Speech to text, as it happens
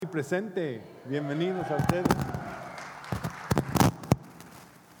presente. Bienvenidos a ustedes.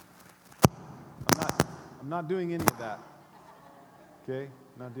 I'm not doing any of that. Okay?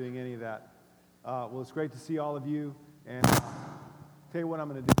 Not doing any of that. Well, it's great to see all of you. And tell you what I'm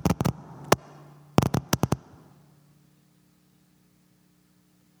going to do.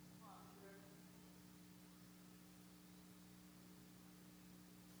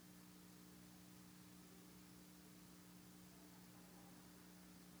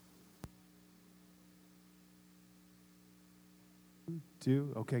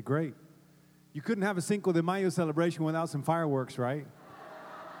 Two. Okay, great. You couldn't have a Cinco de Mayo celebration without some fireworks, right?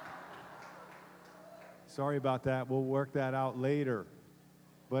 Sorry about that. We'll work that out later.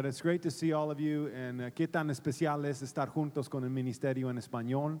 But it's great to see all of you. And qué tan especial es estar juntos con el Ministerio en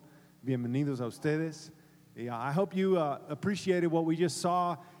Español. Bienvenidos a ustedes. I hope you appreciated what we just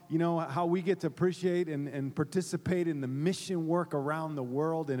saw. You know, how we get to appreciate and participate in the mission work around the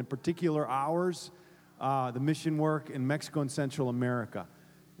world, and in particular ours. The mission work in Mexico and Central America.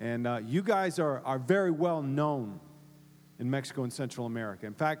 And you guys are very well known in Mexico and Central America.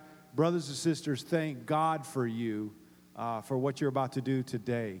 In fact, brothers and sisters, thank God for you for what you're about to do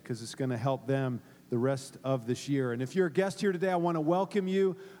today, because it's going to help them the rest of this year. And if you're a guest here today, I want to welcome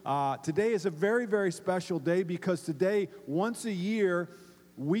you. Today is a very, very special day, because today, once a year,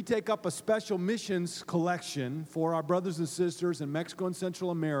 we take up a special missions collection for our brothers and sisters in Mexico and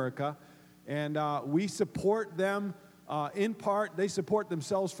Central America. And we support them in part. They support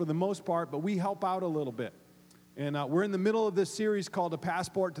themselves for the most part, but we help out a little bit. And we're in the middle of this series called A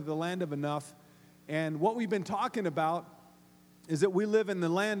Passport to the Land of Enough. And what we've been talking about is that we live in the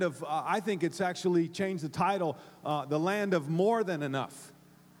land of, I think it's actually changed the title, the land of more than enough.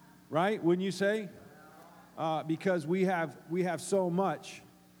 Right? Wouldn't you say? Because we have so much.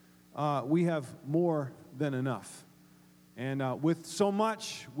 We have more than enough. And with so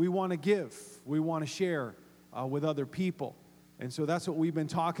much, we want to give. We want to share with other people. And so that's what we've been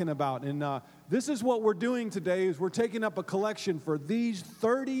talking about. And this is what we're doing today, is we're taking up a collection for these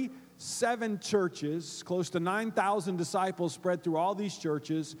 37 churches, close to 9,000 disciples spread through all these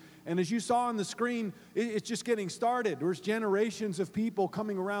churches. And as you saw on the screen, it's just getting started. There's generations of people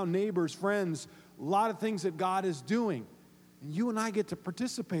coming around, neighbors, friends, a lot of things that God is doing. And you and I get to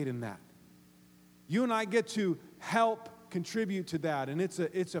participate in that. You and I get to help contribute to that, and it's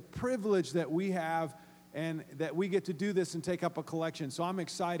a privilege that we have, and that we get to do this and take up a collection. So I'm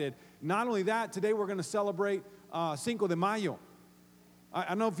excited. Not only that, today we're going to celebrate Cinco de Mayo. I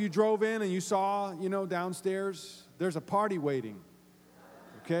don't know if you drove in and you saw, downstairs, there's a party waiting.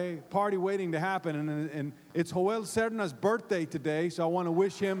 Okay, party waiting to happen, and it's Joel Serna's birthday today, so I want to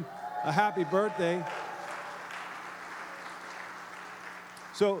wish him a happy birthday.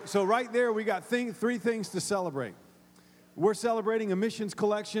 So right there, we got three things to celebrate. We're celebrating a missions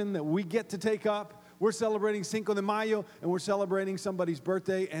collection that we get to take up. We're celebrating Cinco de Mayo, and we're celebrating somebody's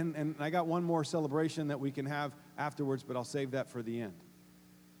birthday. And I got one more celebration that we can have afterwards, but I'll save that for the end.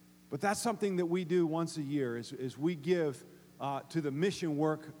 But that's something that we do once a year, is we give to the mission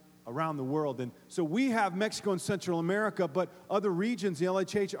work around the world. And so we have Mexico and Central America, but other regions, the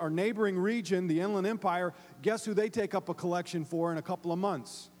LHH, our neighboring region, the Inland Empire, guess who they take up a collection for in a couple of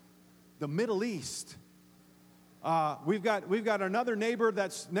months? The Middle East. We've got another neighbor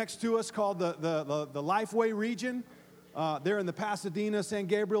that's next to us called the Lifeway region. They're in the Pasadena, San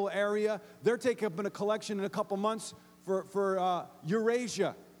Gabriel area. They're taking up in a collection in a couple months for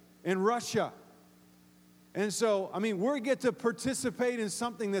Eurasia and Russia. And so, we get to participate in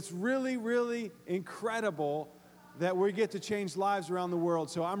something that's really, really incredible, that we get to change lives around the world.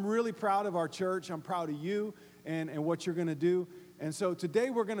 So I'm really proud of our church. I'm proud of you and what you're going to do. And so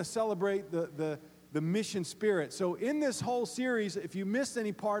today we're going to celebrate the mission spirit. So in this whole series, if you missed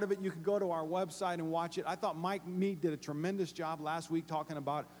any part of it, you can go to our website and watch it. I thought Mike Mead did a tremendous job last week talking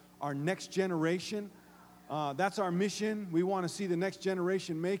about our next generation. That's our mission. We want to see the next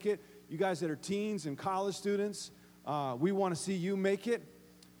generation make it. You guys that are teens and college students, we want to see you make it.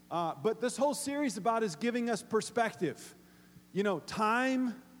 But this whole series about is giving us perspective.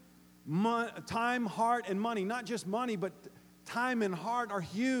 Time, heart, and money. Not just money, but time and heart are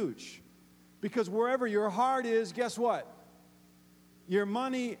huge. Because wherever your heart is, guess what? Your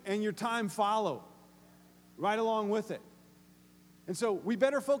money and your time follow right along with it. And so we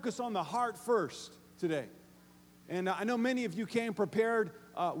better focus on the heart first today. And I know many of you came prepared.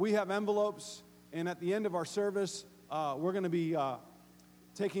 We have envelopes, and at the end of our service, we're going to be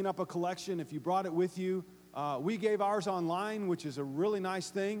taking up a collection. If you brought it with you, we gave ours online, which is a really nice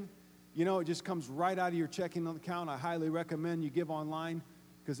thing. It just comes right out of your checking account. I highly recommend you give online,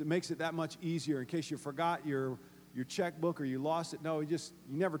 because it makes it that much easier. In case you forgot your your checkbook or you lost it. No, you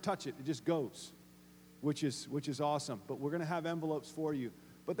never touch it. It just goes, which is awesome. But we're going to have envelopes for you.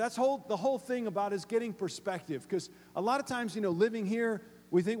 But the whole thing about is getting perspective, because a lot of times, living here,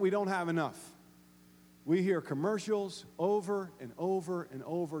 we think we don't have enough. We hear commercials over and over and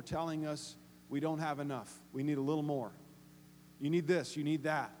over telling us we don't have enough. We need a little more. You need this, you need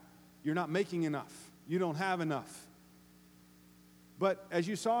that. You're not making enough. You don't have enough. But as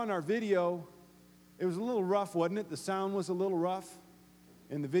you saw in our video, it was a little rough, wasn't it? The sound was a little rough,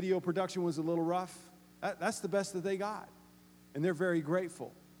 and the video production was a little rough. That's the best that they got, and they're very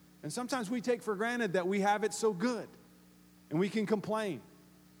grateful. And sometimes we take for granted that we have it so good, and we can complain,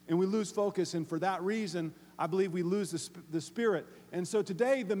 and we lose focus, and for that reason, I believe we lose the spirit. And so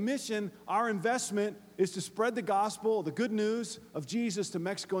today, the mission, our investment, is to spread the gospel, the good news of Jesus to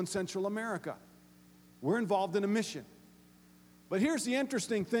Mexico and Central America. We're involved in a mission. But here's the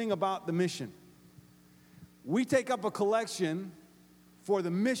interesting thing about the mission. We take up a collection for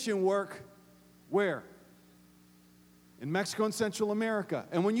the mission work where? In Mexico and Central America.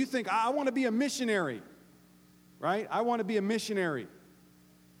 And when you think, I want to be a missionary, right? I want to be a missionary.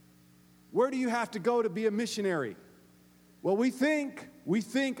 Where do you have to go to be a missionary? Well, we think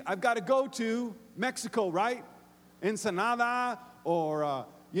I've got to go to Mexico, right? Ensenada or,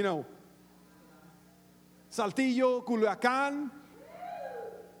 Saltillo, Culiacan.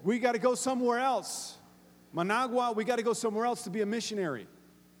 We got to go somewhere else. Managua, we got to go somewhere else to be a missionary.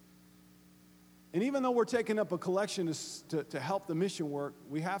 And even though we're taking up a collection to help the mission work,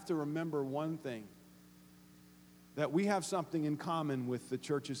 we have to remember one thing, that we have something in common with the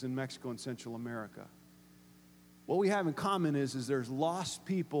churches in Mexico and Central America. What we have in common is there's lost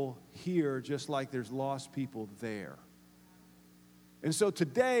people here just like there's lost people there. And so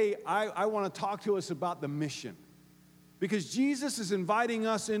today, I want to talk to us about the mission, because Jesus is inviting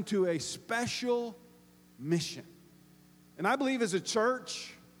us into a special mission. And I believe as a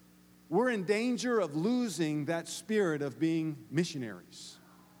church, we're in danger of losing that spirit of being missionaries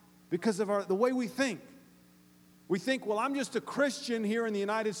because of the way we think. We think, well, I'm just a Christian here in the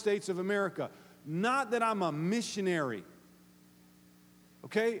United States of America, not that I'm a missionary.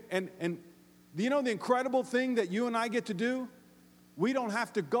 Okay? And do you know the incredible thing that you and I get to do? We don't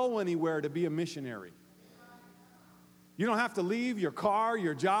have to go anywhere to be a missionary. You don't have to leave your car,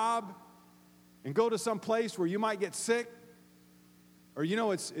 your job, and go to some place where you might get sick, or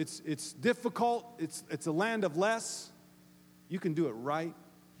it's difficult, it's a land of less. You can do it right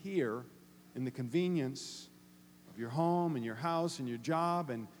here in the convenience of your home and your house and your job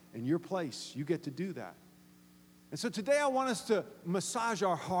and your place. You get to do that. And so today I want us to massage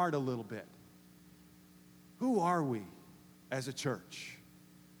our heart a little bit. Who are we as a church?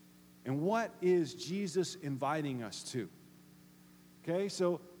 And what is Jesus inviting us to? Okay,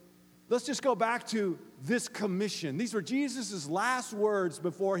 so let's just go back to this commission. These were Jesus' last words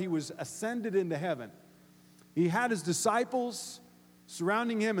before he was ascended into heaven. He had his disciples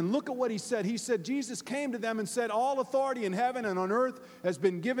surrounding him, and look at what he said. He said, Jesus came to them and said, all authority in heaven and on earth has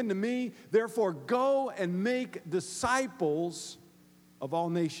been given to me. Therefore, go and make disciples of all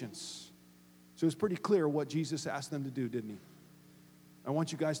nations. So it's pretty clear what Jesus asked them to do, didn't he? I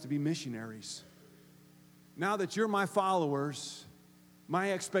want you guys to be missionaries. Now that you're my followers,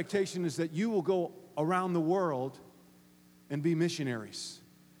 my expectation is that you will go around the world and be missionaries.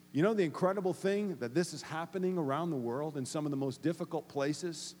 You know the incredible thing that this is happening around the world in some of the most difficult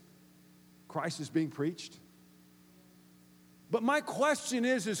places? Christ is being preached. But my question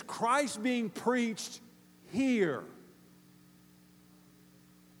is Christ being preached here?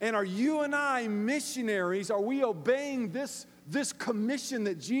 And are you and I missionaries? Are we obeying this commission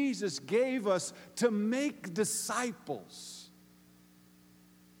that Jesus gave us to make disciples?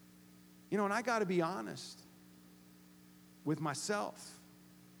 And I got to be honest with myself.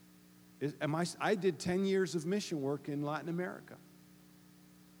 I did 10 years of mission work in Latin America,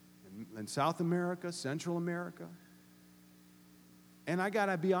 in South America, Central America. And I got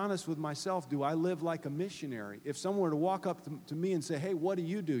to be honest with myself. Do I live like a missionary? If someone were to walk up to me and say, hey, what do?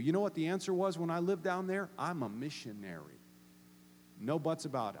 You know what the answer was when I lived down there? I'm a missionary. No buts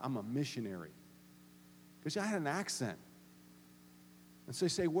about it. I'm a missionary. Because I had an accent. And so they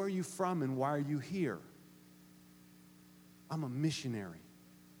say, where are you from and why are you here? I'm a missionary.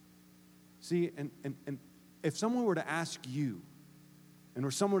 See, and if someone were to ask you, and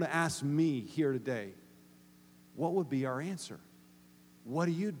or someone were to ask me here today, what would be our answer? What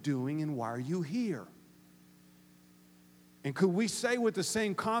are you doing and why are you here? And could we say with the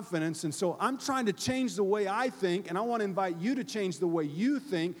same confidence, and so I'm trying to change the way I think, and I want to invite you to change the way you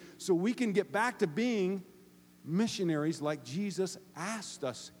think so we can get back to being missionaries like Jesus asked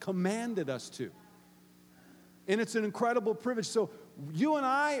us, commanded us to. And it's an incredible privilege. So you and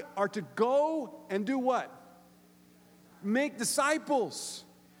I are to go and do what? Make disciples.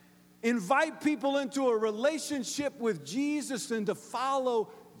 Invite people into a relationship with Jesus and to follow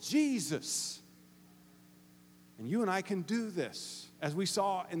Jesus. And you and I can do this. As we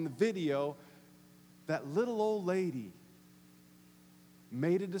saw in the video, that little old lady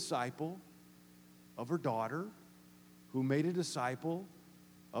made a disciple of her daughter, who made a disciple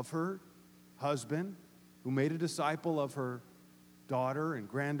of her husband, who made a disciple of her daughter and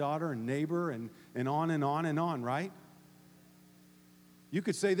granddaughter and neighbor and on and on and on, right? You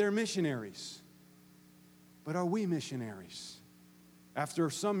could say they're missionaries. But are we missionaries? After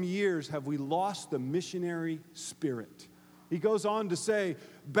some years, have we lost the missionary spirit? He goes on to say,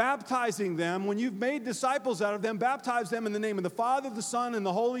 baptizing them, when you've made disciples out of them, baptize them in the name of the Father, the Son, and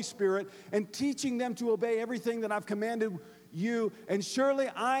the Holy Spirit, and teaching them to obey everything that I've commanded you, and surely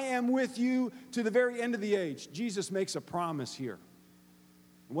I am with you to the very end of the age. Jesus makes a promise here.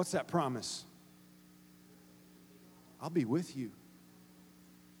 And what's that promise? I'll be with you.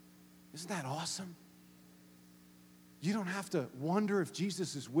 Isn't that awesome? You don't have to wonder if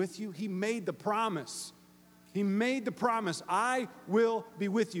Jesus is with you. He made the promise. He made the promise, I will be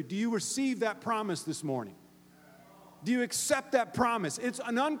with you. Do you receive that promise this morning? Do you accept that promise? It's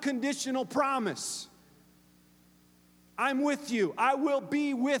an unconditional promise. I'm with you. I will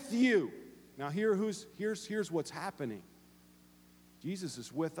be with you. Now here's what's happening. Jesus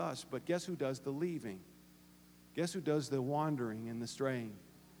is with us, but guess who does the leaving? Guess who does the wandering and the straying?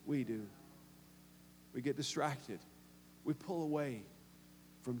 We do. We get distracted. We pull away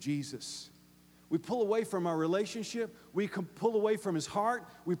from Jesus. We pull away from our relationship. We can pull away from his heart.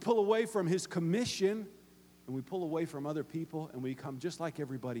 We pull away from his commission. And we pull away from other people, and we become just like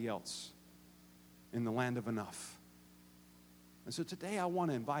everybody else in the land of enough. And so today I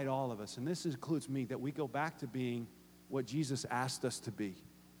want to invite all of us, and this includes me, that we go back to being what Jesus asked us to be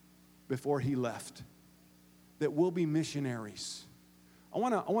before he left. That we'll be missionaries. I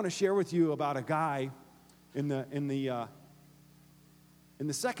want to share with you about a guy in the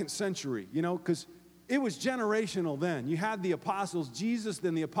second century, because it was generational then. You had the apostles, Jesus,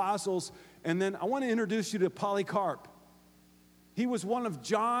 then the apostles, and then I want to introduce you to Polycarp. He was one of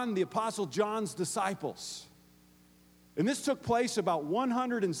John, the apostle John's disciples. And this took place about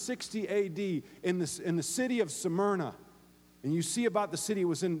 160 AD in the city of Smyrna. And you see about the city, it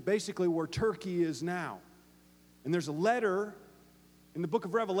was in basically where Turkey is now. And there's a letter in the book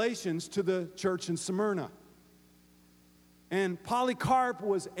of Revelations to the church in Smyrna. And Polycarp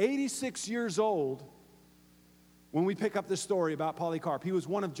was 86 years old when we pick up this story about Polycarp. He was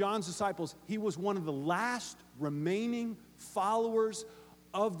one of John's disciples. He was one of the last remaining followers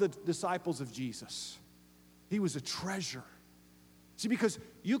of the disciples of Jesus. He was a treasure. See, because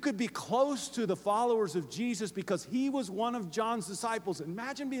you could be close to the followers of Jesus because he was one of John's disciples.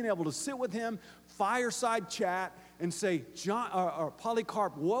 Imagine being able to sit with him, fireside chat, and say,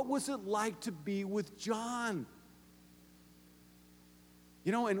 Polycarp, what was it like to be with John?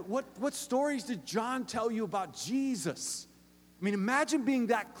 And what stories did John tell you about Jesus? I mean, imagine being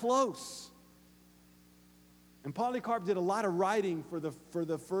that close. And Polycarp did a lot of writing for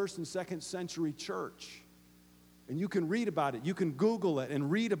the first and second century church. And you can read about it. You can Google it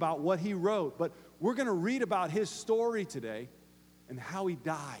and read about what he wrote. But we're going to read about his story today and how he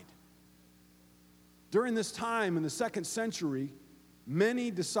died. During this time in the second century,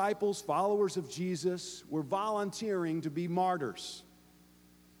 many disciples, followers of Jesus, were volunteering to be martyrs.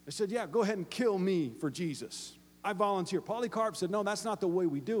 They said, yeah, go ahead and kill me for Jesus. I volunteer. Polycarp said, no, that's not the way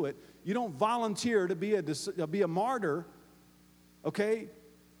we do it. You don't volunteer to be a martyr, okay?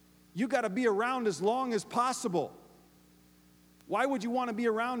 You got to be around as long as possible. Why would you want to be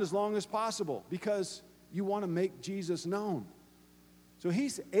around as long as possible? Because you want to make Jesus known. So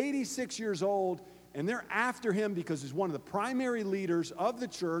he's 86 years old, and they're after him because he's one of the primary leaders of the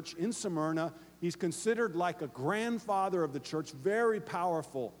church in Smyrna. He's considered like a grandfather of the church, very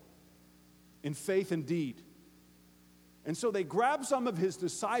powerful in faith and deed. And so they grabbed some of his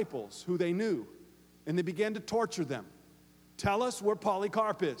disciples who they knew, and they began to torture them. Tell us where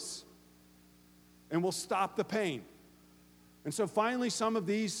Polycarp is, and we'll stop the pain. And so finally, some of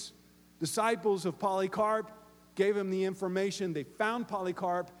these disciples of Polycarp gave him the information. They found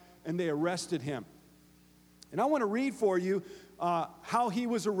Polycarp, and they arrested him. And I want to read for you how he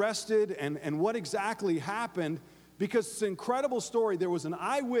was arrested and what exactly happened, because it's an incredible story. There was an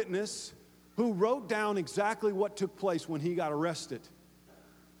eyewitness who wrote down exactly what took place when he got arrested.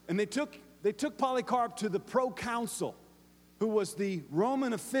 And they took Polycarp to the proconsul, who was the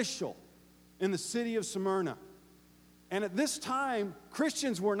Roman official in the city of Smyrna. And at this time,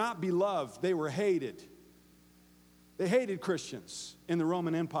 Christians were not beloved, they were hated. They hated Christians in the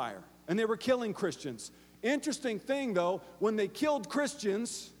Roman Empire, and they were killing Christians. Interesting thing, though, when they killed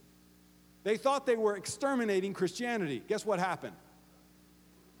Christians, they thought they were exterminating Christianity. Guess what happened?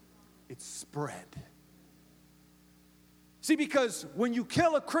 It spread. See, because when you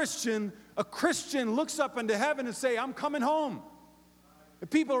kill a Christian looks up into heaven and say, I'm coming home. And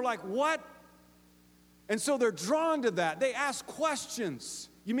people are like, what? And so they're drawn to that. They ask questions.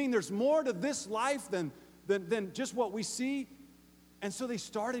 You mean there's more to this life than just what we see? And so they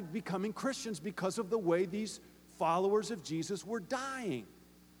started becoming Christians because of the way these followers of Jesus were dying.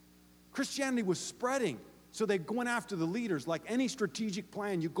 Christianity was spreading. So they went after the leaders. Like any strategic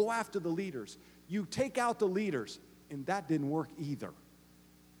plan, you go after the leaders. You take out the leaders. And that didn't work either.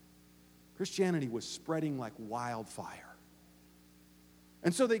 Christianity was spreading like wildfire.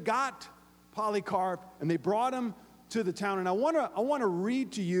 And so they got Polycarp and they brought him to the town. And I want to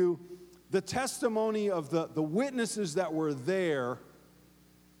read to you the testimony of the witnesses that were there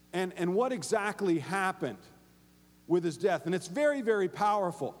and what exactly happened with his death. And it's very, very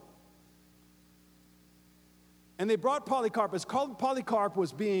powerful. And they brought Polycarp. It's called Polycarp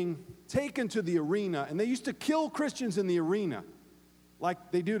was being taken to the arena. And they used to kill Christians in the arena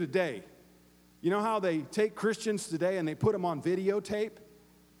like they do today. You know how they take Christians today and they put them on videotape?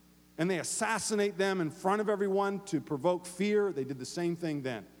 And they assassinate them in front of everyone to provoke fear? They did the same thing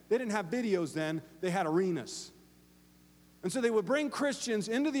then. They didn't have videos then. They had arenas. And so they would bring Christians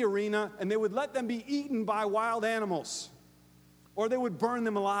into the arena and they would let them be eaten by wild animals. Or they would burn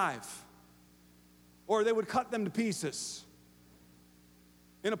them alive. Or they would cut them to pieces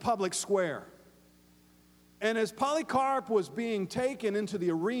in a public square. And as Polycarp was being taken into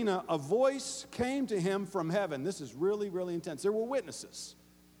the arena, a voice came to him from heaven. This is really, really intense. There were witnesses.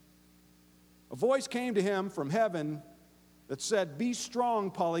 A voice came to him from heaven that said, "Be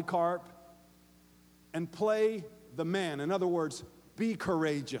strong, Polycarp, and play the man." In other words, be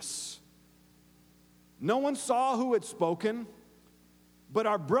courageous. No one saw who had spoken, but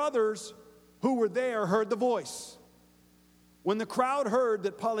our brothers who were there heard the voice. When the crowd heard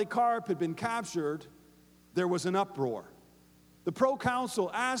that Polycarp had been captured, there was an uproar. The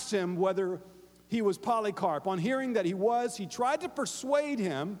proconsul asked him whether he was Polycarp. On hearing that he was, he tried to persuade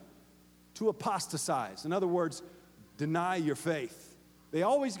him to apostatize. In other words, deny your faith. They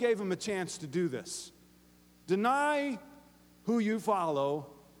always gave him a chance to do this. Deny who you follow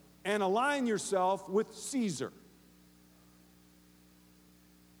and align yourself with Caesar.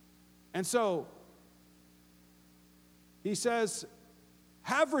 And so he says,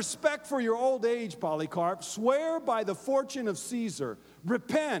 have respect for your old age, Polycarp. Swear by the fortune of Caesar.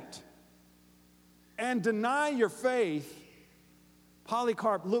 Repent and deny your faith.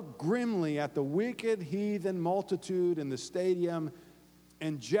 Polycarp looked grimly at the wicked heathen multitude in the stadium,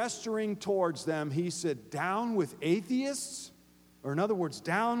 and gesturing towards them, he said, down with atheists? Or in other words,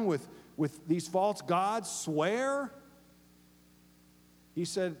 down with these false gods? Swear? He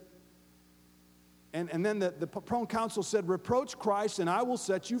said, and then the proconsul said, reproach Christ and I will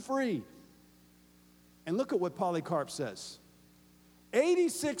set you free. And look at what Polycarp says.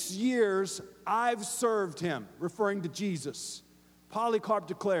 86 years I've served him, referring to Jesus. Polycarp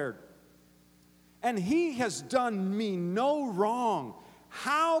declared, and he has done me no wrong.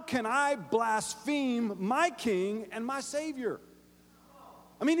 How can I blaspheme my king and my Savior?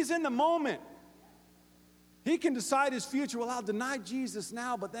 I mean, he's in the moment. He can decide his future. Well, I'll deny Jesus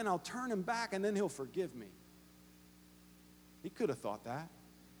now, but then I'll turn him back and then he'll forgive me. He could have thought that.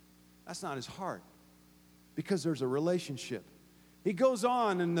 That's not his heart, because there's a relationship. He goes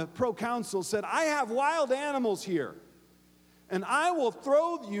on, and the proconsul said, I have wild animals here, and I will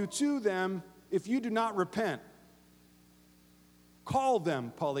throw you to them if you do not repent. Call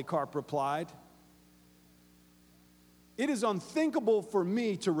them, Polycarp replied. It is unthinkable for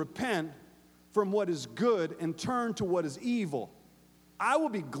me to repent from what is good and turn to what is evil. I will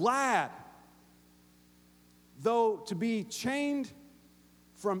be glad, though, to be chained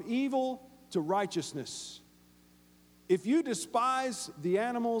from evil to righteousness. If you despise the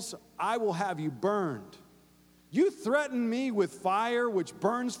animals, I will have you burned. You threaten me with fire which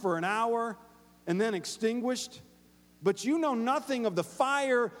burns for an hour and then extinguished, but you know nothing of the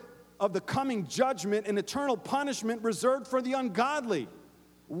fire of the coming judgment and eternal punishment reserved for the ungodly.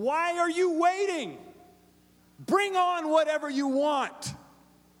 Why are you waiting? Bring on whatever you want,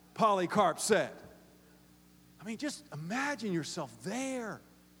 Polycarp said. I mean, just imagine yourself there.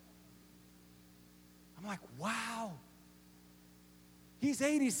 I'm like, wow. He's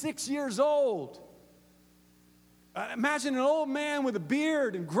 86 years old. Imagine an old man with a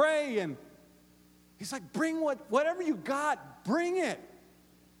beard and gray, and he's like, bring whatever you got, bring it.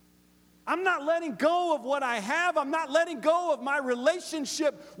 I'm not letting go of what I have. I'm not letting go of my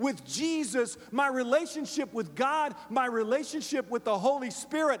relationship with Jesus, my relationship with God, my relationship with the Holy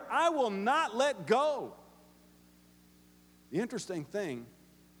Spirit. I will not let go. The interesting thing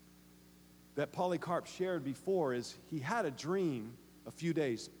that Polycarp shared before is he had a dream a few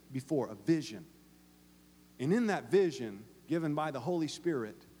days before, a vision. And in that vision, given by the Holy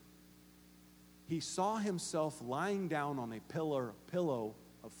Spirit, he saw himself lying down on a pillow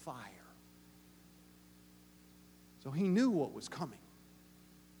of fire. So he knew what was coming.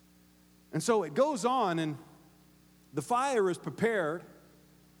 And so it goes on, and the fire is prepared.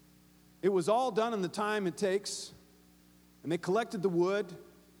 It was all done in the time it takes. And they collected the wood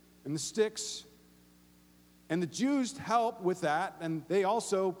and the sticks. And the Jews helped with that, and they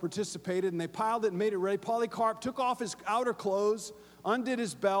also participated, and they piled it and made it ready. Polycarp took off his outer clothes, undid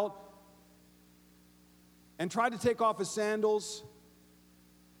his belt, and tried to take off his sandals.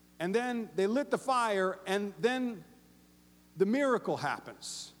 And then they lit the fire, and then the miracle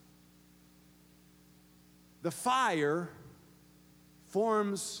happens. The fire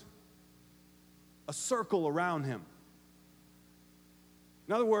forms a circle around him.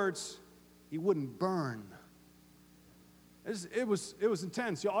 In other words, he wouldn't burn. It was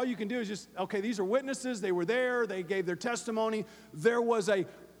intense. All you can do is just, okay, these are witnesses. They were there. They gave their testimony. There was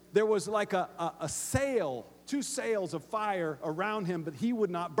like a sail, 2 sails of fire around him, but he would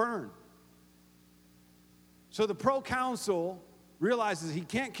not burn. So the proconsul realizes he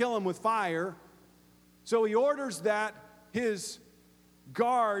can't kill him with fire, so he orders that his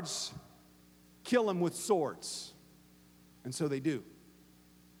guards kill him with swords. And so they do.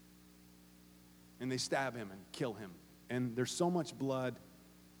 And they stab him and kill him. And there's so much blood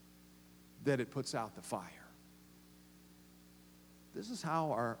that it puts out the fire. This is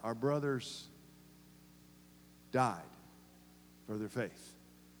how our brothers died for their faith.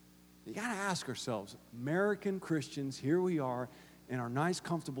 You got to ask ourselves, American Christians, here we are in our nice,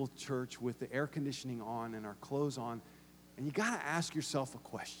 comfortable church with the air conditioning on and our clothes on, and you got to ask yourself a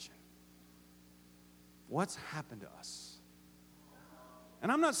question. What's happened to us?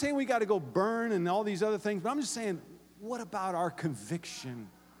 And I'm not saying we got to go burn and all these other things, but I'm just saying, what about our conviction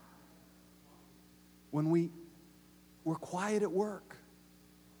when we're quiet at work?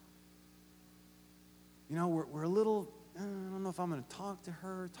 You know, we're a little, I don't know if I'm going to talk to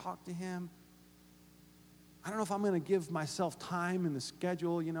her, talk to him. I don't know if I'm going to give myself time in the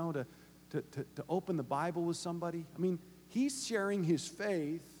schedule, you know, to open the Bible with somebody. I mean, he's sharing his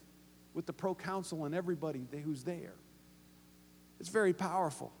faith with the proconsul and everybody who's there. It's very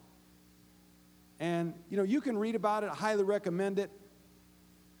powerful. And, you know, you can read about it. I highly recommend it.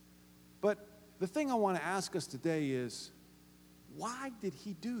 But the thing I want to ask us today is, why did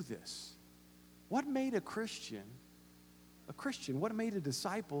he do this? What made a Christian a Christian? What made a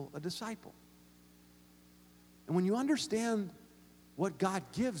disciple a disciple? And when you understand what God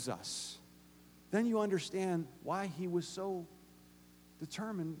gives us, then you understand why he was so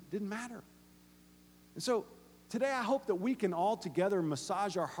determined, didn't matter. And so today I hope that we can all together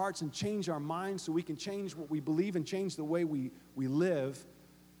massage our hearts and change our minds so we can change what we believe and change the way we live.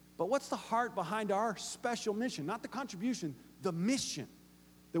 But what's the heart behind our special mission? Not the contribution, the mission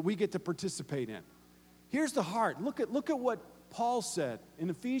that we get to participate in. Here's the heart. Look at what Paul said in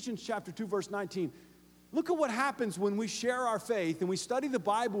Ephesians chapter 2, verse 19. Look at what happens when we share our faith and we study the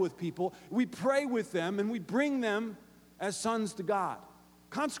Bible with people, we pray with them, and we bring them as sons to God.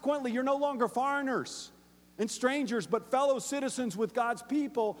 Consequently, you're no longer foreigners and strangers, but fellow citizens with God's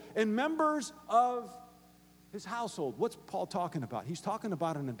people and members of his household. What's Paul talking about? He's talking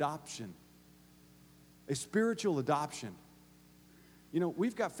about an adoption, a spiritual adoption. You know,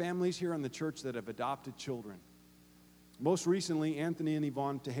 we've got families here in the church that have adopted children. Most recently, Anthony and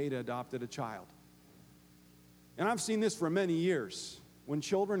Yvonne Tejeda adopted a child. And I've seen this for many years. When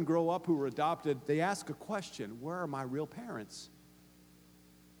children grow up who are adopted, they ask a question: where are my real parents?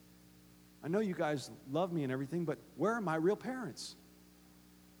 I know you guys love me and everything, but where are my real parents?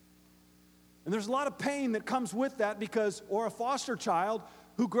 And there's a lot of pain that comes with that because, or a foster child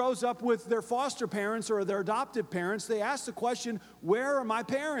who grows up with their foster parents or their adoptive parents, they ask the question, where are my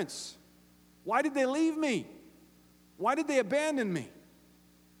parents? Why did they leave me? Why did they abandon me?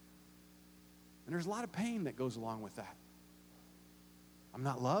 And there's a lot of pain that goes along with that. I'm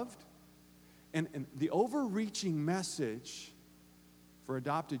not loved. And the overreaching message for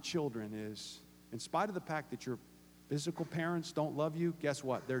adopted children is, in spite of the fact that your physical parents don't love you, guess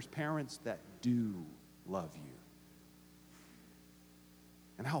what? There's parents that do love you.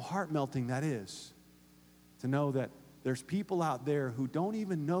 And how heart-melting that is to know that there's people out there who don't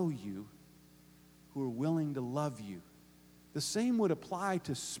even know you who are willing to love you the same would apply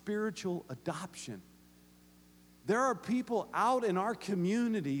to spiritual adoption. There are people out in our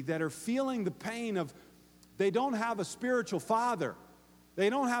community that are feeling the pain of they don't have a spiritual father. They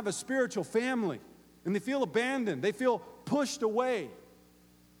don't have a spiritual family. And they feel abandoned. They feel pushed away.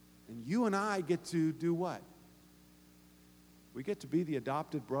 And you and I get to do what? We get to be the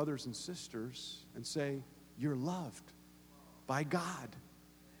adopted brothers and sisters and say, you're loved by God.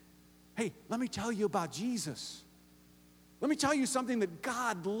 Hey, let me tell you about Jesus. Let me tell you something that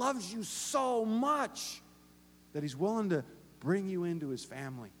God loves you so much that He's willing to bring you into His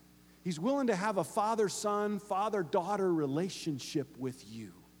family. He's willing to have a father-son, father-daughter relationship with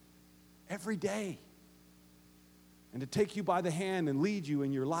you every day and to take you by the hand and lead you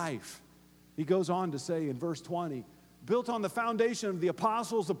in your life. He goes on to say in verse 20, built on the foundation of the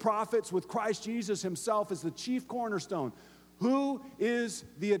apostles, the prophets, with Christ Jesus Himself as the chief cornerstone. Who is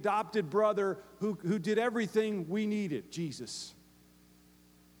the adopted brother who did everything we needed? Jesus.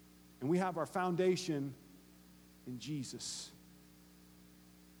 And we have our foundation in Jesus.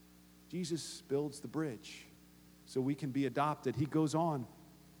 Jesus builds the bridge so we can be adopted. He goes on.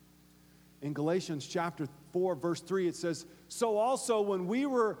 In Galatians chapter 4, verse 3, it says, so also when we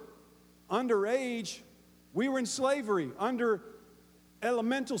were underage, we were in slavery under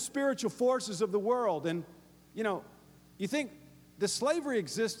elemental spiritual forces of the world. And, you know, you think, does slavery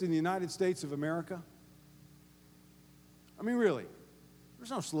exist in the United States of America? I mean, really, there's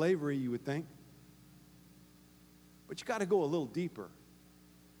no slavery, you would think. But you got to go a little deeper.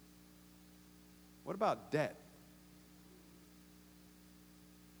 What about debt?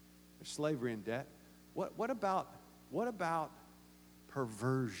 There's slavery in debt. What about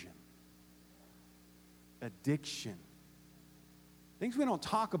perversion? Addiction? Things we don't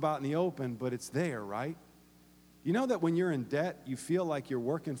talk about in the open, but it's there, right? You know that when you're in debt, you feel like you're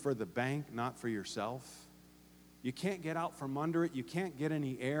working for the bank, not for yourself? You can't get out from under it. You can't get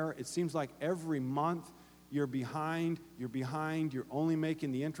any air. It seems like every month you're behind, you're only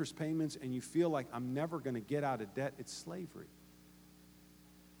making the interest payments, and you feel like I'm never going to get out of debt. It's slavery.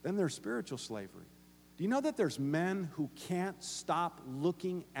 Then there's spiritual slavery. Do you know that there's men who can't stop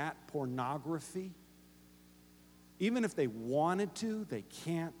looking at pornography? Even if they wanted to, they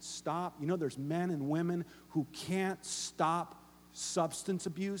can't stop. You know, there's men and women who can't stop substance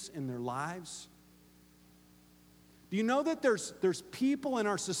abuse in their lives. Do you know that there's people in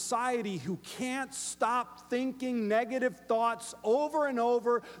our society who can't stop thinking negative thoughts over and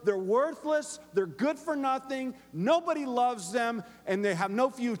over? They're worthless, they're good for nothing, nobody loves them, and they have no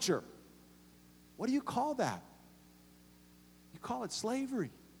future. What do you call that? You call it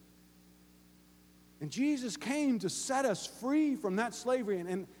slavery. And Jesus came to set us free from that slavery.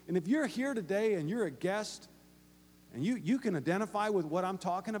 And if you're here today and you're a guest, and you can identify with what I'm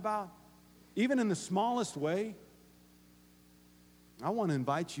talking about, even in the smallest way, I want to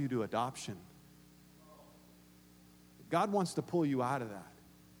invite you to adoption. God wants to pull you out of that.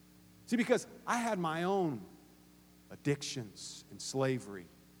 See, because I had my own addictions and slavery,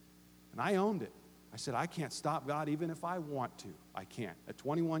 and I owned it. I said, I can't stop God even if I want to. I can't. At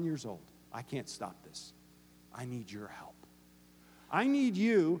 21 years old, I can't stop this. I need your help. I need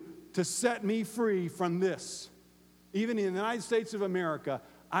you to set me free from this. Even in the United States of America,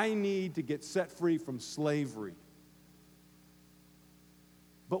 I need to get set free from slavery.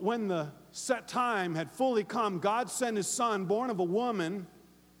 But when the set time had fully come, God sent His Son, born of a woman,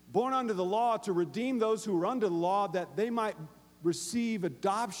 born under the law, to redeem those who were under the law, that they might receive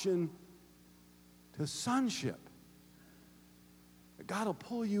adoption to sonship. God will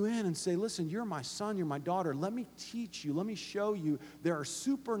pull you in and say, listen, you're my son, you're my daughter. Let me teach you, let me show you there are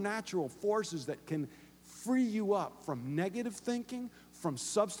supernatural forces that can free you up from negative thinking, from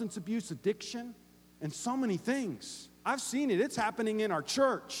substance abuse addiction, and so many things. I've seen it. It's happening in our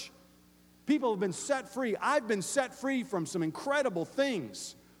church. People have been set free. I've been set free from some incredible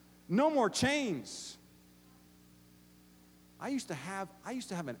things. No more chains. I used to have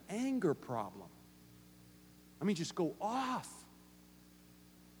an anger problem. I mean, just go off.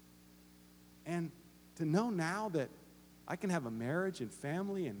 And to know now that I can have a marriage and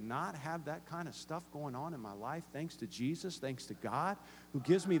family and not have that kind of stuff going on in my life, thanks to Jesus, thanks to God, who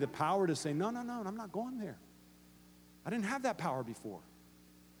gives me the power to say, no, I'm not going there. I didn't have that power before.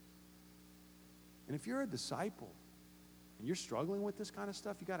 And if you're a disciple and you're struggling with this kind of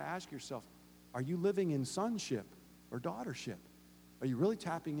stuff, you got to ask yourself, are you living in sonship or daughtership? Are you really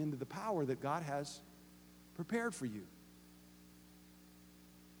tapping into the power that God has prepared for you?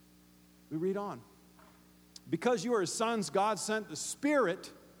 We read on. Because you are His sons, God sent the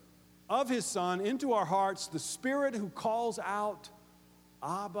Spirit of His Son into our hearts, the Spirit who calls out,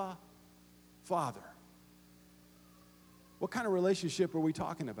 Abba, Father. What kind of relationship are we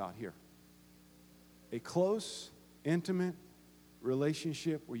talking about here? A close, intimate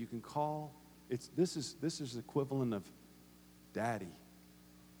relationship where you can call. This is the equivalent of daddy.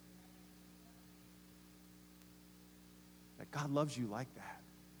 That God loves you like that.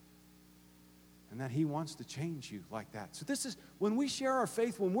 And that he wants to change you like that. So this is, when we share our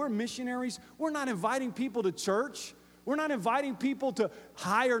faith, when we're missionaries, we're not inviting people to church. We're not inviting people to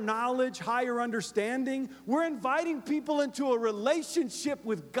higher knowledge, higher understanding. We're inviting people into a relationship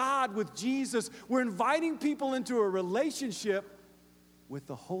with God, with Jesus. We're inviting people into a relationship with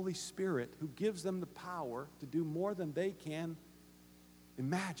the Holy Spirit who gives them the power to do more than they can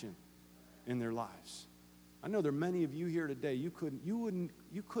imagine in their lives. I know there are many of you here today, you couldn't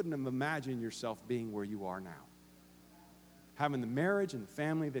have imagined yourself being where you are now. Having the marriage and the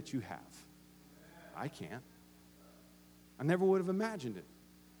family that you have. I can't. I never would have imagined it.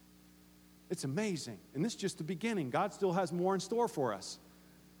 It's amazing. And this is just the beginning. God still has more in store for us.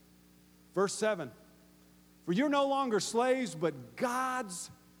 Verse 7. For you're no longer slaves, but God's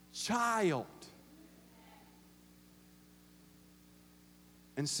child.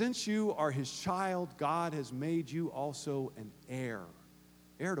 And since you are his child, God has made you also an heir.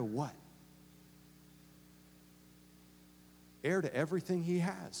 Heir to what? Heir to everything he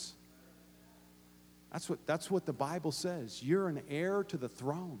has. That's what the Bible says. You're an heir to the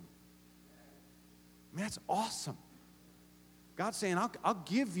throne. I mean, that's awesome. God's saying, I'll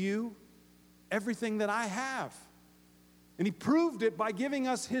give you everything that I have. And he proved it by giving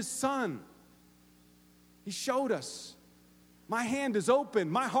us his son. He showed us. My hand is open.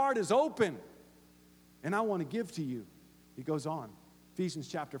 My heart is open. And I want to give to you. He goes on. Ephesians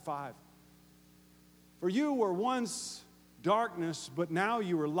chapter 5. For you were once darkness, but now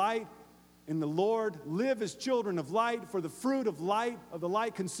you are light in the Lord. Live as children of light, for the fruit of the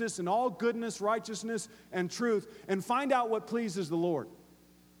light consists in all goodness, righteousness, and truth. And find out what pleases the Lord.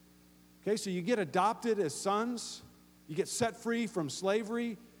 Okay, so you get adopted as sons. You get set free from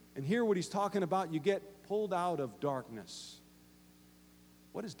slavery. And here what he's talking about, you get pulled out of darkness.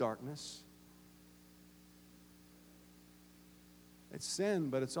 What is darkness? It's sin,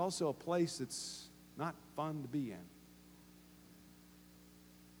 but it's also a place that's not fun to be in.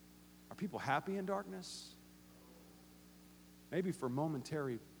 Are people happy in darkness? Maybe for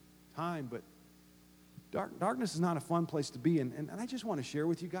momentary time, but darkness is not a fun place to be in. And I just want to share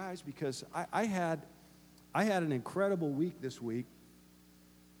with you guys because I had an incredible week this week.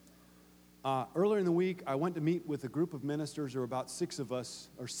 Earlier in the week, I went to meet with a group of ministers. There were about 60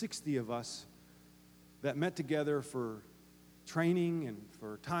 of us that met together for training and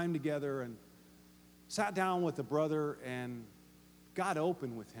for time together and sat down with a brother and got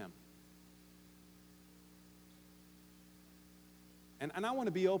open with him. And I want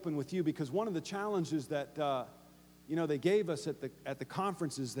to be open with you because one of the challenges that they gave us at the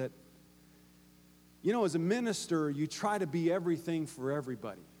conference is that, as a minister, you try to be everything for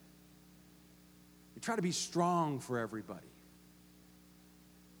everybody. You try to be strong for everybody.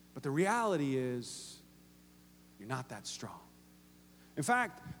 But the reality is, you're not that strong. In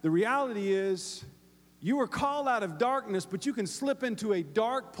fact, the reality is, you were called out of darkness, but you can slip into a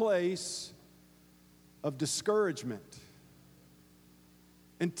dark place of discouragement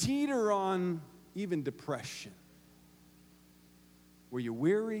and teeter on even depression, where you're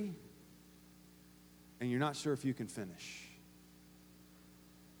weary and you're not sure if you can finish.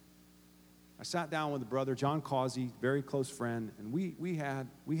 I sat down with a brother, John Causey, very close friend, and we had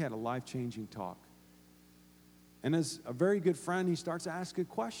a life-changing talk. And as a very good friend, he starts asking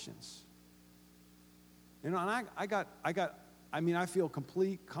questions. And I feel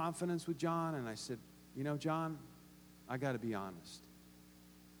complete confidence with John, and I said, John, I got to be honest.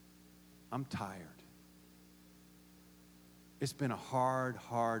 I'm tired. It's been a hard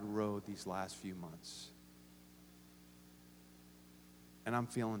road these last few months. And I'm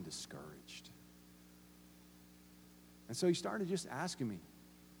feeling discouraged. And so he started just asking me,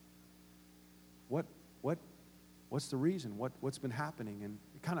 what's the reason? What's been happening? And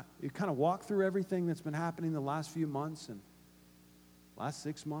it kind of walked through everything that's been happening the last few months and last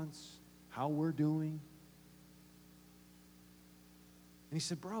 6 months, how we're doing. And he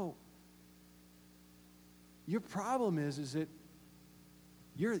said, bro, your problem is that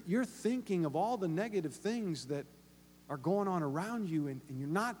you're thinking of all the negative things that are going on around you, and you're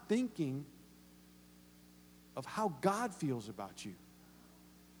not thinking of how God feels about you.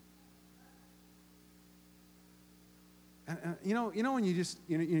 And when you just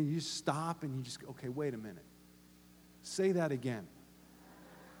you just stop and you just go, okay, wait a minute. Say that again.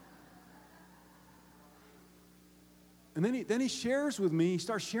 And then he shares with me, he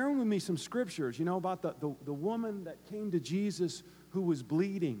starts sharing with me some scriptures, about the woman that came to Jesus who was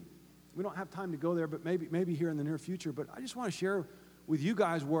bleeding. We don't have time to go there, but maybe here in the near future. But I just want to share with you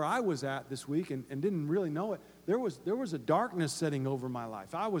guys where I was at this week and didn't really know it. There was a darkness setting over my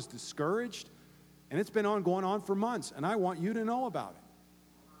life. I was discouraged, and it's been going on for months, and I want you to know about it.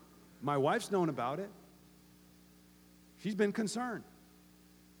 My wife's known about it. She's been concerned.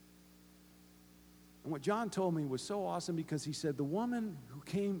 And what John told me was so awesome because he said the woman who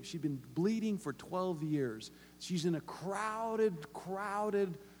came, she'd been bleeding for 12 years. She's in a crowded,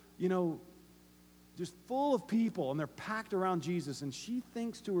 just full of people, and they're packed around Jesus. And she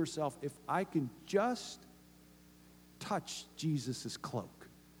thinks to herself, if I can just touch Jesus' cloak,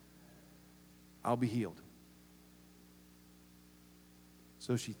 I'll be healed.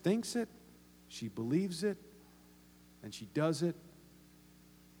 So she thinks it, she believes it, and she does it.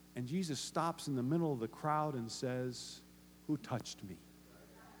 And Jesus stops in the middle of the crowd and says, who touched me?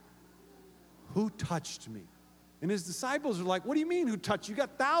 Who touched me? And his disciples are like, what do you mean who touched you? You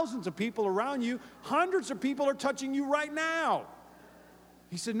got thousands of people around you. Hundreds of people are touching you right now.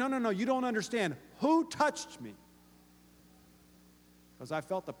 He said, no, you don't understand. Who touched me? Because I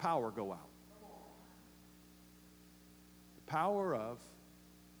felt the power go out. The power of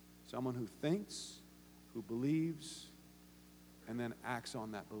someone who thinks, who believes, and then acts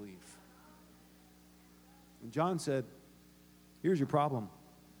on that belief. And John said, here's your problem.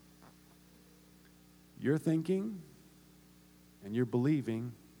 You're thinking, and you're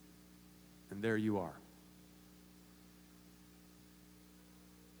believing, and there you are.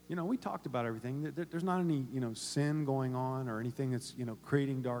 We talked about everything. There's not any, sin going on or anything that's,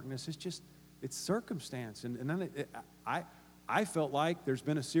 creating darkness. It's circumstance. And then I felt like there's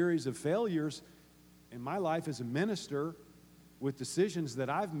been a series of failures in my life as a minister with decisions that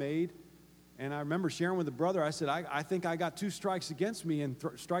I've made. And I remember sharing with a brother, I said, I think I got 2 strikes against me, and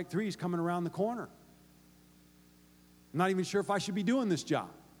strike 3 is coming around the corner. I'm not even sure if I should be doing this job.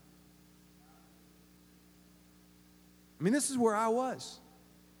 I mean, this is where I was.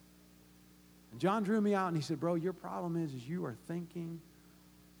 And John drew me out and he said, bro, your problem is you were thinking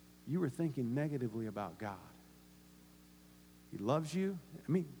negatively about God. He loves you.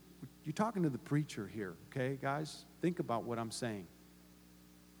 I mean, you're talking to the preacher here, okay, guys? Think about what I'm saying.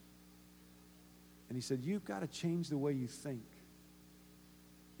 And he said, you've got to change the way you think.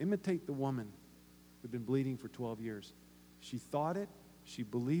 Imitate the woman who'd been bleeding for 12 years. She thought it. She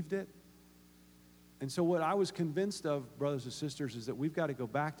believed it. And so what I was convinced of, brothers and sisters, is that we've got to go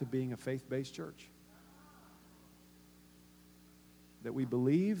back to being a faith-based church. That we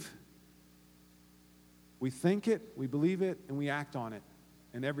believe, we think it, we believe it, and we act on it,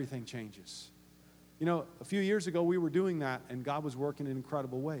 and everything changes. A few years ago we were doing that, and God was working in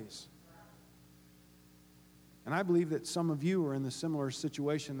incredible ways. And I believe that some of you are in the similar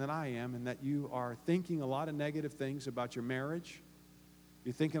situation that I am, and that you are thinking a lot of negative things about your marriage.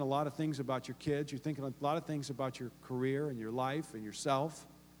 You're thinking a lot of things about your kids. You're thinking a lot of things about your career and your life and yourself.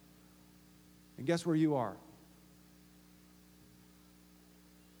 And guess where you are?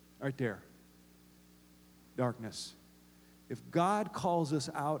 Right there. Darkness. If God calls us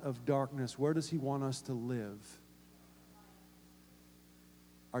out of darkness, where does He want us to live?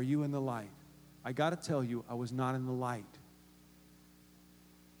 Are you in the light? I got to tell you, I was not in the light.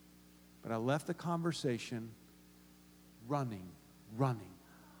 But I left the conversation running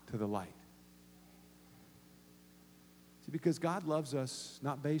to the light. See, because God loves us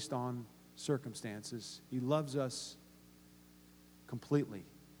not based on circumstances. He loves us completely.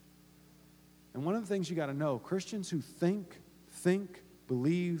 And one of the things you got to know, Christians who think,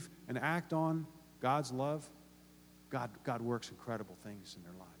 believe, and act on God's love, God works incredible things in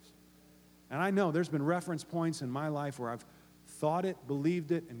their lives. And I know there's been reference points in my life where I've thought it,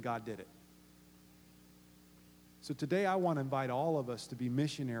 believed it, and God did it. So today I want to invite all of us to be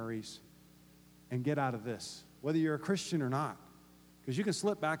missionaries and get out of this, whether you're a Christian or not, because you can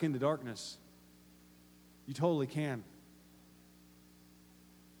slip back into darkness. You totally can.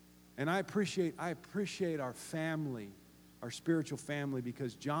 And I appreciate our family, our spiritual family,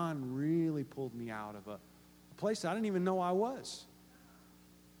 because John really pulled me out of a place I didn't even know I was.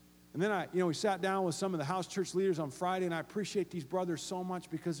 And then we sat down with some of the house church leaders on Friday, and I appreciate these brothers so much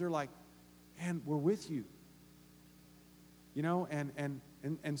because they're like, man, we're with you.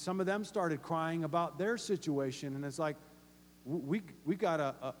 And some of them started crying about their situation, and it's like, we got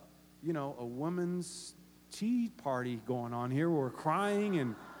a women's tea party going on here where we're crying,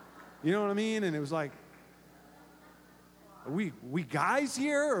 and you know what I mean? And it was like, are we guys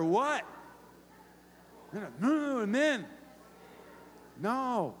here or what? No, and then,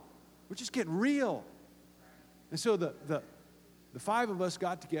 no, we're just getting real. And so the five of us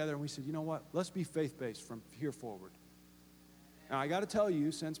got together and we said, you know what? Let's be faith-based from here forward. Now, I got to tell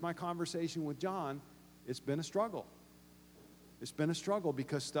you, since my conversation with John, it's been a struggle. It's been a struggle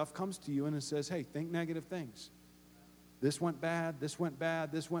because stuff comes to you and it says, hey, think negative things. This went bad, this went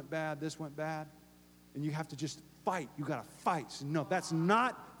bad, this went bad, this went bad. And you have to just fight. You got to fight. So, no,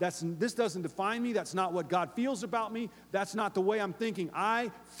 this doesn't define me. That's not what God feels about me. That's not the way I'm thinking.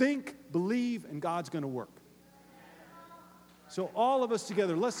 I think, believe, and God's going to work. So all of us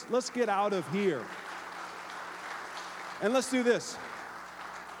together, let's get out of here. And let's do this.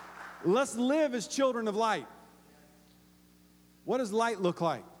 Let's live as children of light. What does light look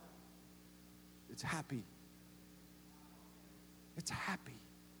like? It's happy. It's happy.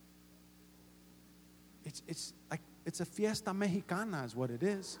 It's like it's a fiesta mexicana is what it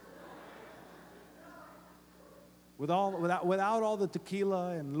is. Without all the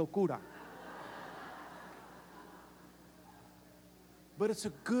tequila and locura. But it's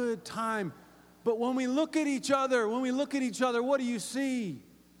a good time. But when we look at each other, what do you see?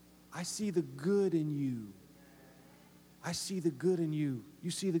 I see the good in you. I see the good in you.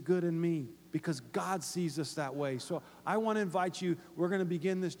 You see the good in me because God sees us that way. So I want to invite you. We're going to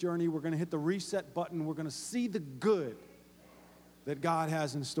begin this journey. We're going to hit the reset button. We're going to see the good that God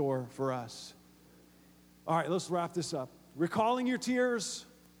has in store for us. All right, let's wrap this up. Recalling your tears,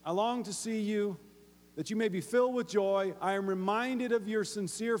 I long to see you, that you may be filled with joy. I am reminded of your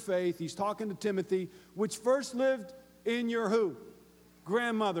sincere faith. He's talking to Timothy, which first lived in your who?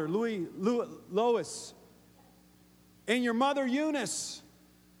 Grandmother, Lois. And your mother, Eunice.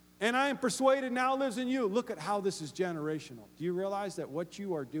 And I am persuaded now lives in you. Look at how this is generational. Do you realize that what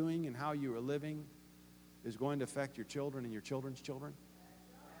you are doing and how you are living is going to affect your children and your children's children?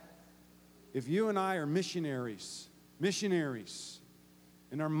 If you and I are missionaries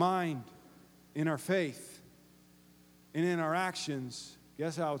in our mind, in our faith, and in our actions,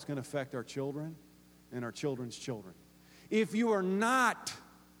 guess how it's going to affect our children and our children's children? If you are not,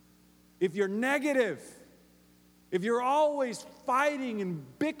 if you're negative, if you're always fighting and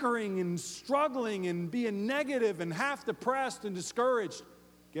bickering and struggling and being negative and half depressed and discouraged,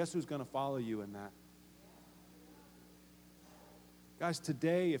 guess who's going to follow you in that? Guys,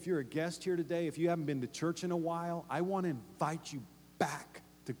 today, if you're a guest here today, if you haven't been to church in a while, I want to invite you back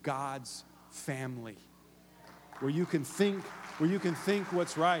to God's family, where you can think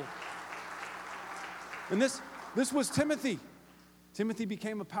what's right. And this was Timothy. Timothy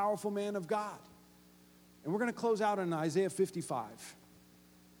became a powerful man of God. And we're going to close out on Isaiah 55.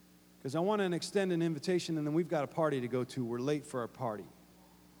 Because I want to extend an invitation, and then we've got a party to go to. We're late for our party.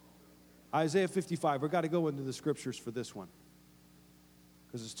 Isaiah 55. We've got to go into the scriptures for this one,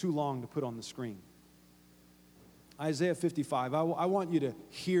 because it's too long to put on the screen. Isaiah 55. I want you to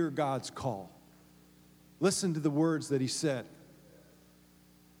hear God's call. Listen to the words that he said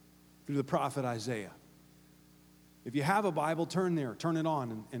through the prophet Isaiah. If you have a Bible, turn there, turn it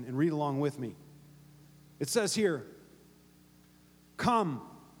on, and read along with me. It says here, come,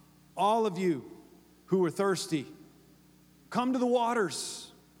 all of you who are thirsty, come to the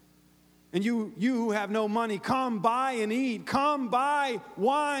waters. And you who have no money, come buy and eat. Come buy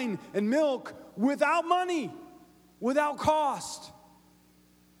wine and milk without money, without cost.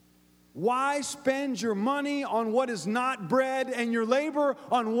 Why spend your money on what is not bread and your labor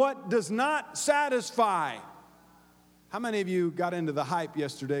on what does not satisfy? How many of you got into the hype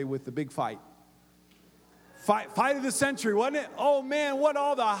yesterday with the big fight? Fight of the century, wasn't it? Oh man, what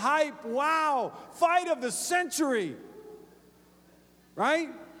all the hype. Wow. Fight of the century. Right?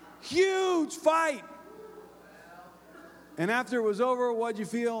 Huge fight. And after it was over, what'd you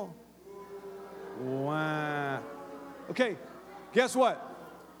feel? Wow. Okay, guess what?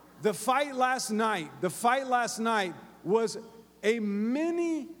 The fight last night was a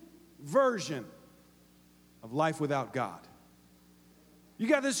mini version of life without God. You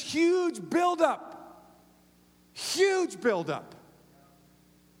got this huge buildup. Huge buildup.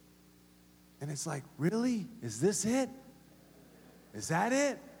 And it's like, really? Is this it? Is that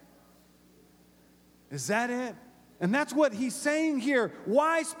it? Is that it? And that's what he's saying here.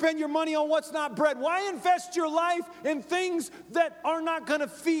 Why spend your money on what's not bread? Why invest your life in things that are not going to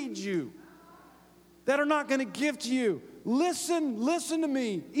feed you? That are not going to give to you? Listen to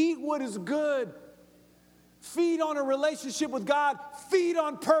me. Eat what is good. Feed on a relationship with God. Feed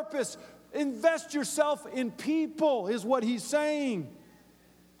on purpose. Invest yourself in people is what he's saying.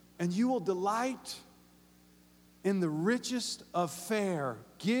 And you will delight in the richest of fare.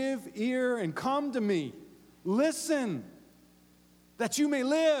 Give ear and come to me. Listen, that you may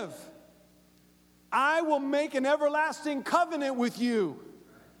live. I will make an everlasting covenant with you.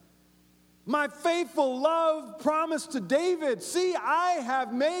 My faithful love promised to David. See, I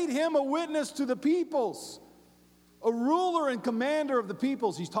have made him a witness to the peoples, a ruler and commander of the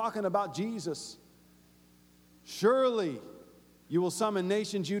peoples. He's talking about Jesus. Surely you will summon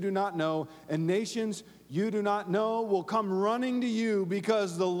nations you do not know, and nations you do not know will come running to you,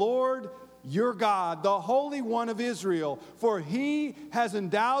 because the Lord your God, the Holy One of Israel, for he has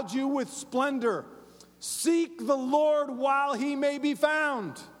endowed you with splendor. Seek the Lord while he may be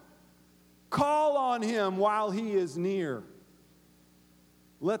found. Call on him while he is near.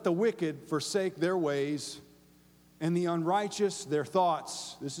 Let the wicked forsake their ways, and the unrighteous their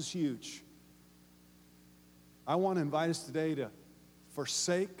thoughts. This is huge. I want to invite us today to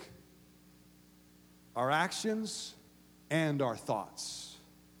forsake our actions and our thoughts.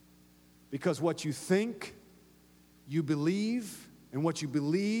 Because what you think, you believe, and what you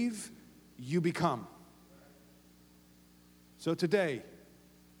believe, you become. So today,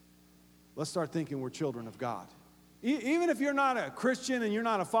 let's start thinking we're children of God. Even if you're not a Christian and you're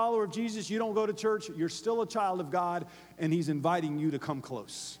not a follower of Jesus, you don't go to church, you're still a child of God, and he's inviting you to come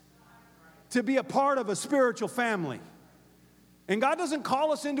close, to be a part of a spiritual family. And God doesn't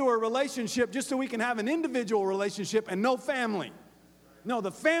call us into a relationship just so we can have an individual relationship and no family. No,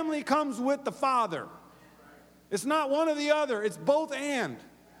 the family comes with the Father. It's not one or the other, it's both and.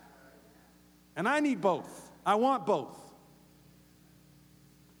 And I need both. I want both.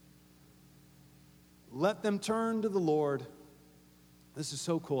 Let them turn to the Lord. This is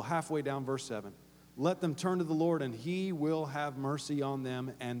so cool. Halfway down verse 7. Let them turn to the Lord, and he will have mercy on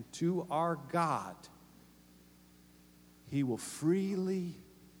them. And to our God, he will freely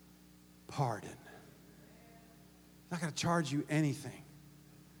pardon. He's not going to charge you anything.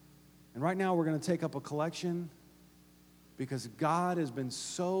 And right now we're going to take up a collection. Because God has been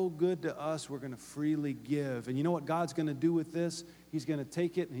so good to us, we're going to freely give. And you know what God's going to do with this? He's going to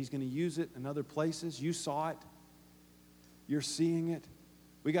take it and he's going to use it in other places. You saw it. You're seeing it.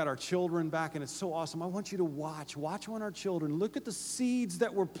 We got our children back, and it's so awesome. I want you to watch. Watch on our children. Look at the seeds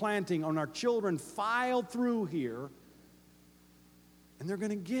that we're planting on our children file through here. And they're going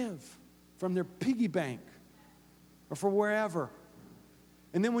to give from their piggy bank or from wherever.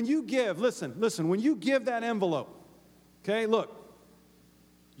 And then when you give, listen, when you give that envelope, okay, look,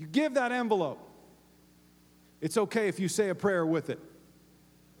 you give that envelope. It's okay if you say a prayer with it.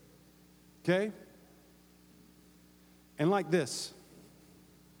 Okay? And like this,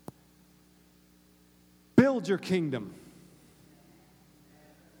 build your kingdom.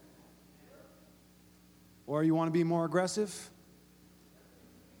 Or you want to be more aggressive?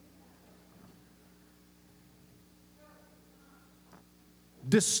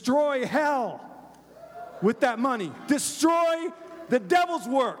 Destroy hell with that money. Destroy the devil's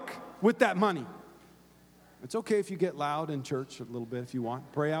work with that money. It's okay if you get loud in church a little bit if you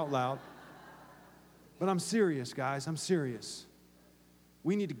want. Pray out loud. But I'm serious, guys. I'm serious.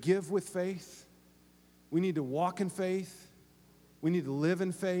 We need to give with faith. We need to walk in faith. We need to live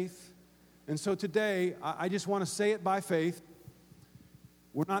in faith. And so today, I just want to say it by faith.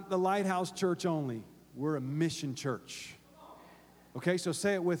 We're not the Lighthouse Church only. We're a mission church. Okay, so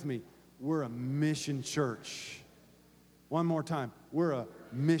say it with me. We're a mission church. One more time. We're a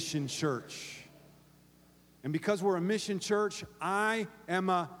mission church. And because we're a mission church, I am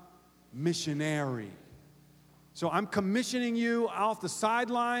a missionary. So I'm commissioning you off the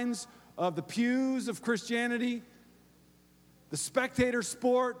sidelines of the pews of Christianity, the spectator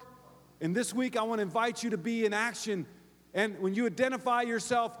sport. And this week I want to invite you to be in action. And when you identify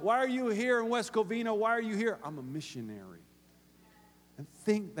yourself, why are you here in West Covina? Why are you here? I'm a missionary. And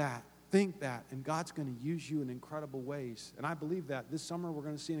think that, and God's going to use you in incredible ways. And I believe that this summer we're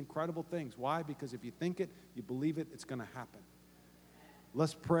going to see incredible things. Why? Because if you think it, you believe it, it's going to happen.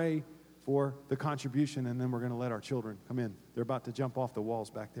 Let's pray for the contribution, and then we're going to let our children come in. They're about to jump off the walls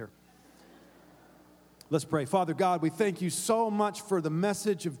back there. Let's pray. Father God, we thank you so much for the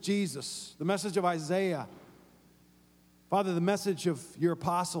message of Jesus, the message of Isaiah. Father, the message of your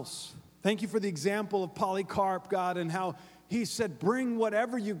apostles. Thank you for the example of Polycarp, God, and how he said, bring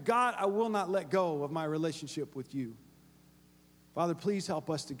whatever you got. I will not let go of my relationship with you. Father, please help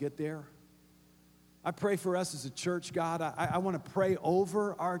us to get there. I pray for us as a church, God. I want to pray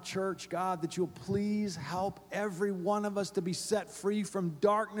over our church, God, that you'll please help every one of us to be set free from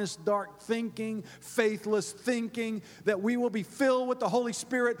darkness, dark thinking, faithless thinking, that we will be filled with the Holy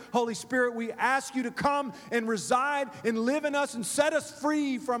Spirit. Holy Spirit, we ask you to come and reside and live in us and set us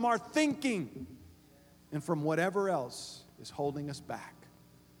free from our thinking and from whatever else is holding us back.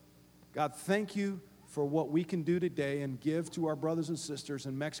 God, thank you for what we can do today and give to our brothers and sisters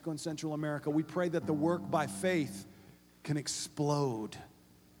in Mexico and Central America. We pray that the work by faith can explode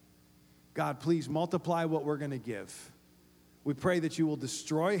God, please multiply what we're going to give. We pray that you will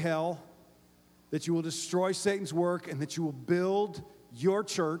destroy hell, that you will destroy Satan's work, and that you will build your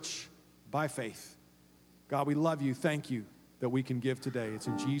church by faith. God, we love you. Thank you that we can give today. It's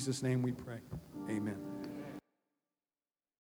in Jesus' name we pray.